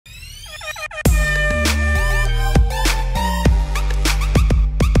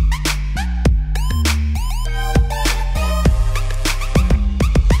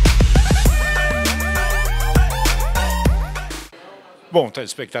Bom,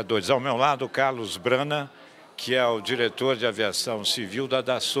 telespectadores, ao meu lado, Carlos BRANA, que é o diretor de aviação civil da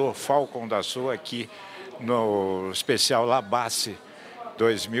Dassault, Falcon Dassault, aqui no especial Labace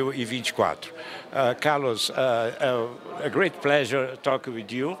 2024. Carlos, a great pleasure talking with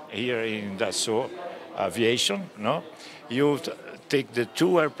you here in Dassault Aviation. No? You take the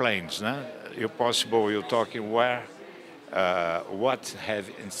two airplanes, no? If possible, you're talking where, what have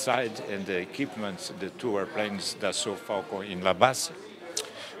inside and the equipment, the two airplanes Dassault Falcon in Labace.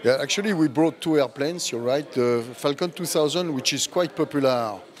 Yeah, actually we brought two airplanes, you're right. The Falcon 2000, which is quite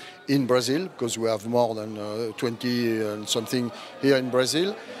popular in Brazil, because we have more than 20 and something here in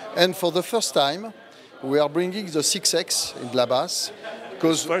Brazil. And for the first time, we are bringing the 6X in Labace.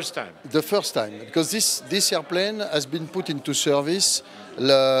 Because the first time, because this airplane has been put into service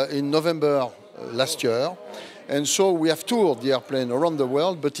in November last year. And so we have toured the airplane around the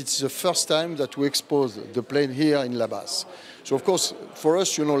world, but it's the first time that we expose the plane here in Labace. So of course, for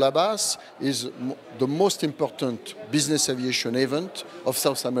us, you know, Labace is the most important business aviation event of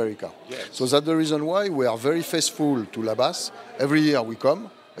South America. Yes. So that's the reason why we are very faithful to Labace. Every year we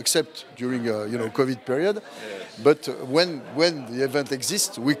come, except during COVID period. Yes. But when the event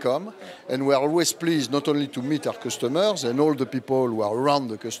exists, we come, and we are always pleased not only to meet our customers and all the people who are around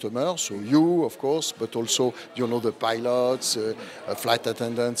the customers, so you, of course, but also, the pilots, flight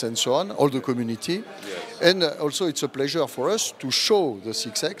attendants, and so on, all the community. Yes. And also it's a pleasure for us to show the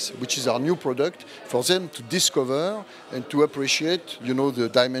 6X, which is our new product, for them to discover and to appreciate, the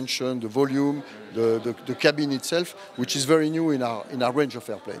dimension, the volume, the cabin itself, which is very new in our range of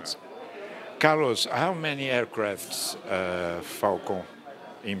airplanes. Carlos, how many aircrafts Falcon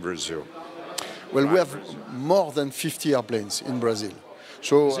in Brazil? Well, we have more than 50 airplanes in Brazil.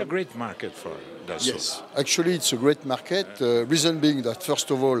 So it's a great market for Dassault. Yes, actually it's a great market. Reason being that, first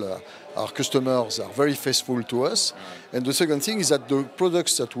of all, our customers are very faithful to us. And the second thing is that the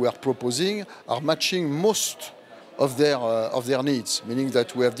products that we are proposing are matching most of their needs, meaning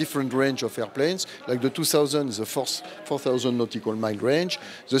that we have different range of airplanes. Like the 2000 is a 4,000 nautical mile range.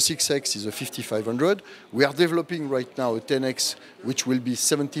 The 6X is a 5,500. We are developing right now a 10X, which will be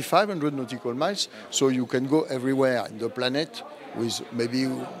 7,500 nautical miles. So you can go everywhere in the planet with maybe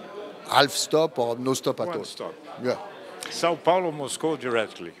half stop or no stop at all. One stop. Yeah. Sao Paulo, Moscow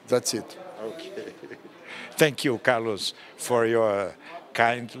directly. That's it. Okay. Thank you, Carlos, for your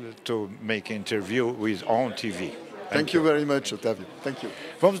kind to make interview with on TV. Thank you very much, Otávio. Thank you.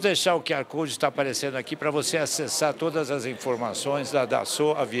 Vamos deixar o QR Code está aparecendo aqui para você acessar todas as informações da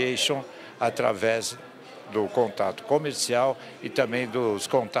Dassault Aviation através do contato comercial e também dos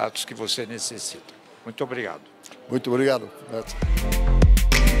contatos que você necessita. Muito obrigado. Muito obrigado.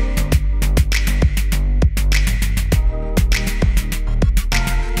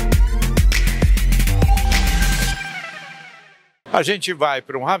 A gente vai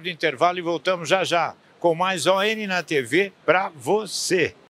para um rápido intervalo e voltamos já já com mais ON na TV para você.